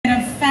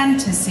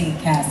fantasy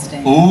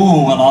casting?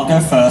 Ooh, well, I'll go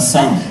first. So,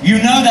 you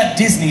know that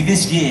Disney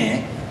this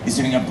year is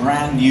doing a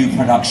brand new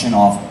production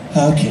of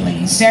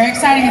Hercules. Very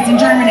exciting, it's in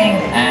Germany.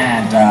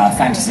 And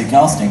fantasy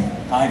casting.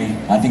 Heidi,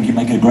 I think you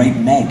make a great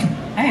Meg.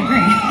 I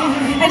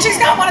agree. And she's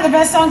got one of the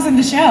best songs in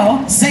the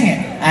show. Sing it.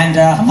 And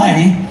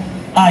Heidi,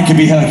 I could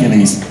be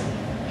Hercules.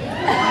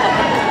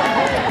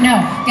 No,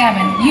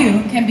 Gavin,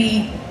 you can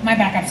be my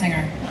backup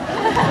singer.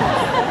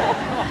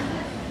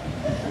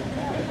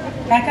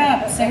 Back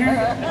up, singer.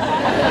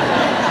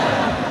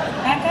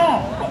 Back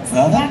up.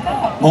 Further? Back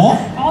up. More?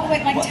 All the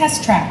way, like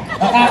test track.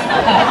 Back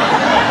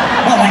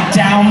up. What, like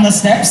down the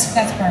steps?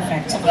 That's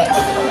perfect.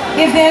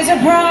 If there's a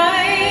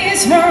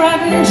prize for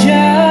rotten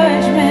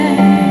judgment,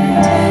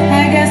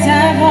 I guess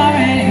I've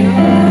already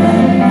won.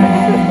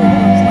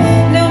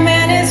 No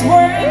man is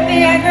worth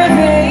the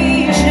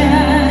aggravation.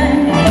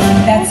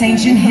 That's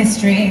ancient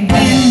history.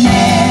 Been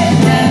there,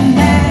 done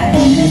that.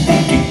 You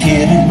think you're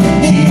kidding?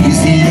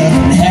 Easier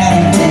than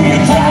heaven till you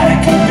try to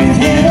keep it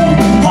hidden.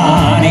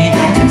 Honey, I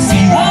can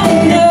see right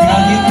through you,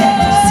 girl, you got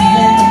to see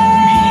it.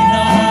 We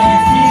know how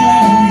you're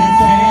feeling, who you're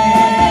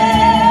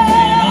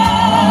thinking.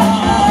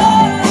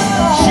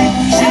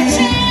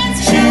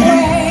 Shoot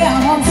it. I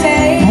won't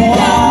say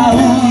Wow,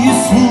 you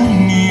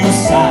swoon, you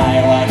sigh,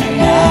 why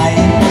deny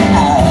it?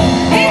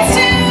 it's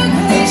too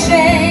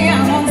cliche. I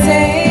won't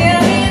say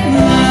I'm in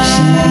love.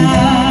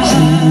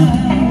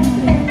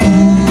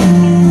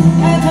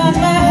 I thought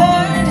my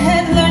heart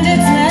had learned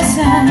its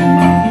lesson.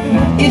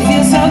 It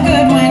feels so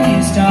good when you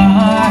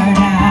start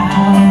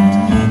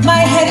out.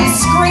 My head is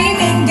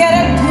screaming, get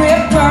a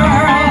grip,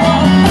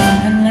 girl.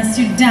 Unless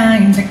you're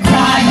dying to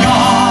cry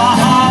your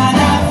heart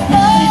out.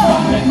 Keep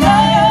on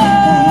denying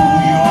who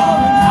you are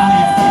and how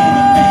you feel,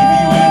 and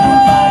baby, when I'm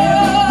by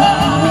your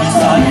side,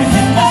 saw you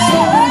hit the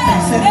soul,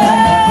 fix it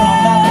like a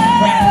grown up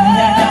friend.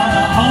 You're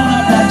gonna own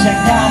up that you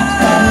got it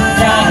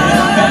bad.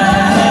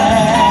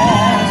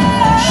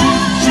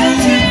 Shoot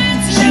it.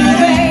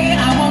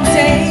 I won't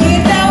say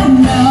no,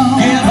 no.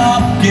 Give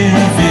up,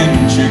 give in,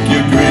 check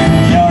your grip,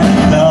 you're in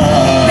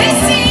love. This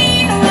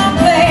scene won't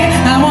play.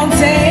 I won't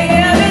say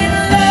I'm in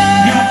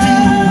love. You're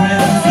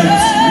doing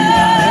flips, read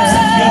our lips,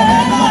 you're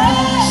in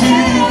love.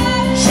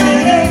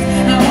 Shoot it.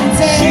 I won't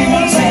say She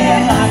won't say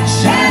it like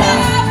shut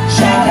up,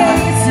 shut up.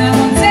 I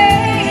won't say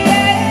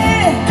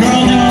it.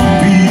 Girl, don't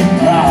be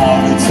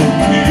proud, it's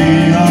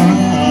okay, you're in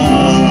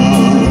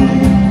love.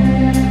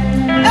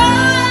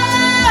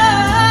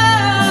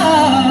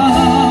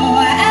 Oh,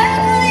 at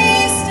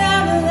least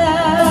I'm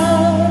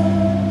loved.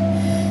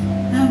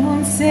 I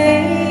won't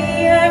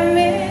say I'm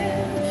in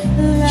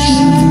love.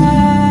 Shoot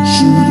it,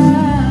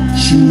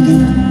 shoot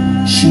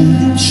it, shoot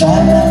it, sha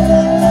la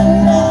la.